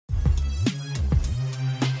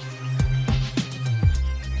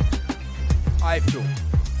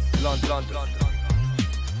iFilm, London.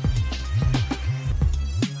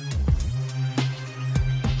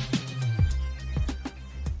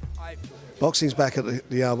 Boxing's back at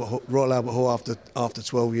the Royal Albert Hall after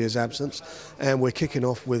 12 years absence, and we're kicking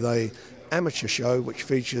off with a amateur show which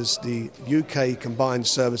features the UK combined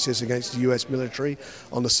services against the US military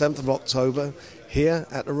on the 7th of October here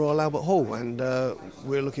at the Royal Albert Hall, and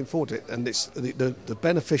we're looking forward to it. And it's the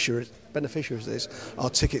beneficiaries of this are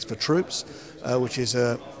Tickets for Troops, which is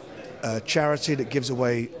a charity that gives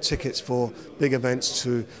away tickets for big events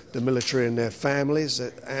to the military and their families,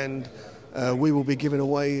 and we will be giving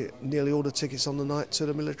away nearly all the tickets on the night to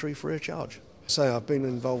the military free of charge. So I've been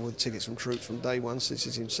involved with Tickets from Troops from day one since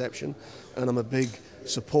its inception, and I'm a big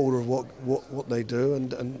supporter of what they do,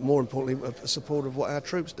 and more importantly a supporter of what our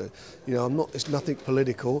troops do. You know, it's nothing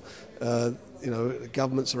political. You know,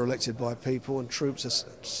 governments are elected by people, and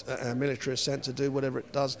troops, our military, are sent to do whatever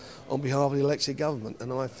it does on behalf of the elected government.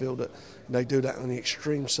 And I feel that they do that under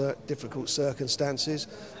extreme, difficult circumstances,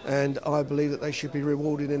 and I believe that they should be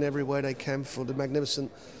rewarded in every way they can for the magnificent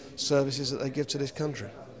services that they give to this country.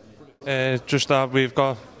 Just that we've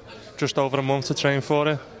got just over a month to train for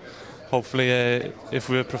it. Hopefully, if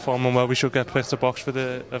we're performing well, we should get picked to box for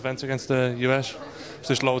the event against the US.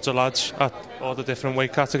 There's loads of lads at all the different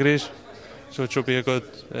weight categories, so it should be a good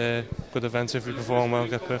event if we perform well and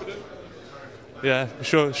get picked. Yeah, we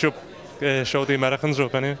should show the Americans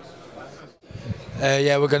up anyway.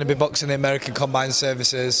 Yeah, we're going to be boxing the American Combined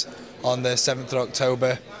Services on the 7th of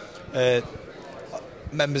October.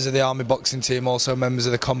 Members of the Army boxing team, also members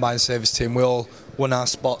of the Combined Service team, we all won our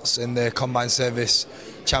spots in the Combined Service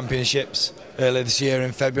Championships earlier this year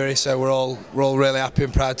in February, so we're all really happy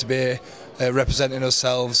and proud to be here representing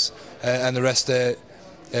ourselves and the rest of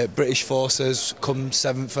British forces come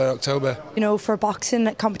 7th of October. You know, for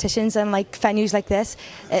boxing competitions and like venues like this,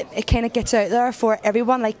 it kind of gets out there for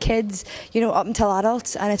everyone, like kids, you know, up until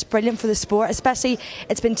adults, and it's brilliant for the sport. Especially,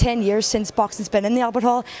 it's been 10 years since boxing's been in the Albert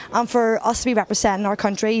Hall, and for us to be representing our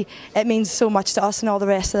country, it means so much to us and all the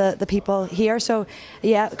rest of the people here. So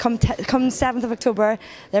yeah, come 7th of October,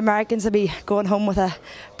 the Americans will be going home with a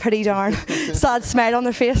pretty darn sad smile on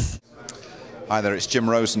their face. Hi there, it's Jim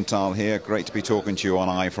Rosenthal here. Great to be talking to you on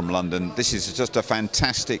iFilm London. This is just a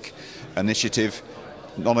fantastic initiative,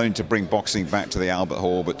 not only to bring boxing back to the Albert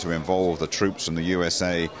Hall, but to involve the troops from the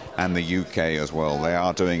USA and the UK as well. They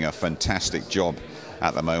are doing a fantastic job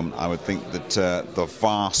at the moment. I would think that the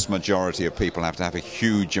vast majority of people have to have a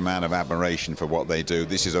huge amount of admiration for what they do.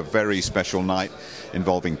 This is a very special night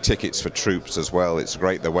involving Tickets for Troops as well. It's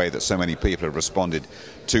great the way that so many people have responded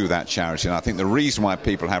to that charity, and I think the reason why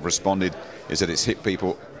people have responded is that it's hit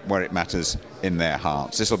people where it matters in their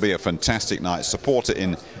hearts. This will be a fantastic night. Support it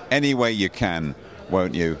in any way you can,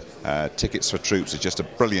 won't you? Tickets for Troops is just a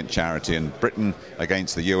brilliant charity, and Britain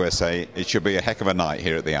against the USA, it should be a heck of a night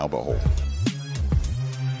here at the Albert Hall.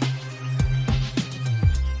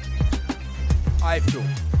 iFilm,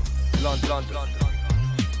 London.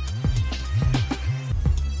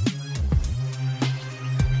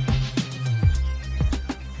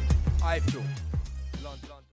 iFilm.